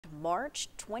March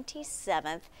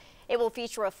 27th. It will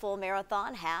feature a full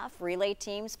marathon, half, relay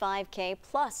teams, 5K,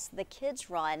 plus the kids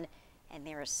run, and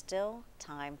there is still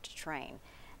time to train.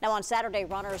 Now on Saturday,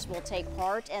 runners will take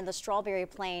part in the Strawberry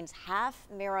Plains Half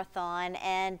Marathon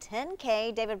and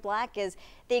 10K. David Black is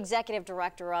the executive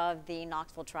director of the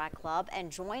Knoxville Track Club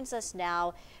and joins us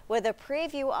now with a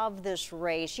preview of this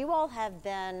race. You all have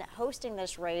been hosting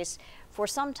this race for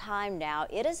some time now.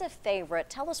 It is a favorite.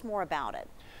 Tell us more about it.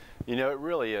 You know, it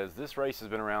really is. This race has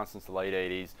been around since the late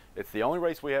 80s. It's the only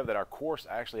race we have that our course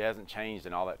actually hasn't changed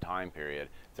in all that time period.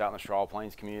 It's out in the Strawberry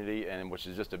Plains community, and which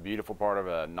is just a beautiful part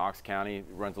of Knox County. It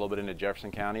runs a little bit into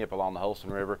Jefferson County up along the Holston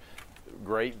River.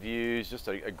 Great views, just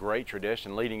a great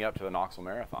tradition leading up to the Knoxville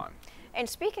Marathon. And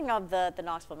speaking of the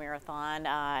Knoxville Marathon,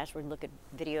 as we look at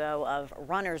video of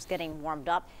runners getting warmed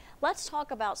up, let's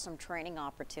talk about some training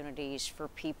opportunities for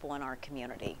people in our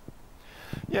community.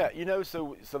 Yeah, you know,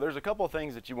 so there's a couple of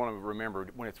things that you want to remember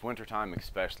when it's wintertime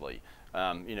especially.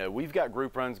 You know, we've got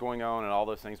group runs going on and all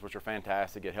those things, which are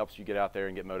fantastic. It helps you get out there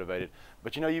and get motivated.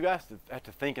 But you know, you guys have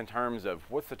to think in terms of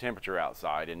what's the temperature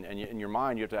outside, and in your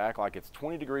mind you have to act like it's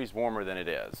 20 degrees warmer than it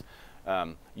is.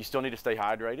 You still need to stay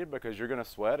hydrated because you're going to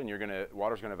sweat and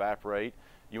water's going to evaporate.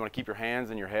 You want to keep your hands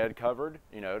and your head covered,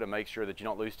 you know, to make sure that you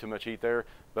don't lose too much heat there.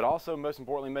 But also, most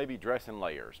importantly, maybe dress in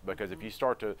layers, because if you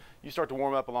start to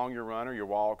warm up along your run or your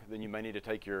walk, then you may need to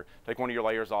take one of your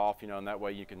layers off, you know, and that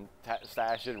way you can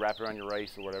stash it, wrap it around your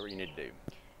race or whatever you need to do.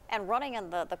 And running in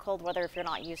the cold weather, if you're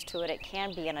not used to it, it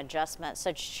can be an adjustment.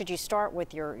 So should you start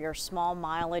with your small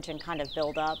mileage and kind of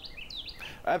build up?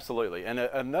 Absolutely, and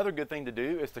another good thing to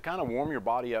do is to kind of warm your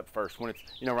body up first. When it's,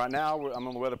 you know, right now I'm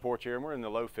on the weather porch here and we're in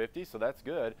the low 50s, so that's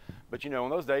good. But you know,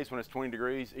 on those days when it's 20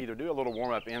 degrees, either do a little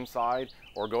warm up inside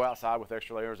or go outside with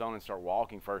extra layers on and start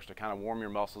walking first to kind of warm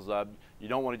your muscles up. You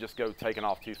don't want to just go taking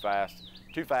off too fast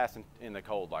in the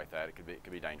cold like that. It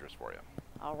could be dangerous for you.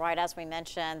 All right, as we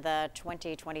mentioned, the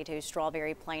 2022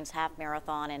 Strawberry Plains Half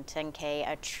Marathon and 10K,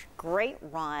 a great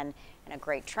run and a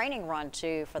great training run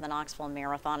too for the Knoxville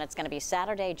Marathon. It's going to be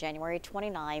Saturday, January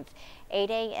 29th, 8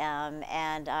 a.m.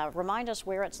 And remind us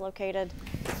where it's located.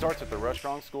 It starts at the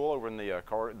Restaurant School over in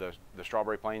the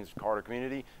Strawberry Plains Carter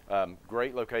community.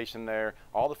 Great location there.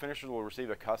 All the finishers will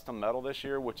receive a custom medal this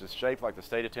year, which is shaped like the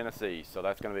state of Tennessee. So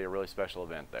that's going to be a really special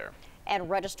event there.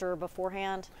 And register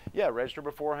beforehand? Yeah, register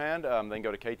beforehand. Then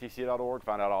go to ktc.org,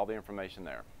 find out all the information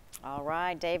there. All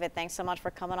right, David, thanks so much for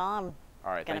coming on.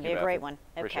 All right, It's going to be a great one.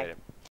 Appreciate it.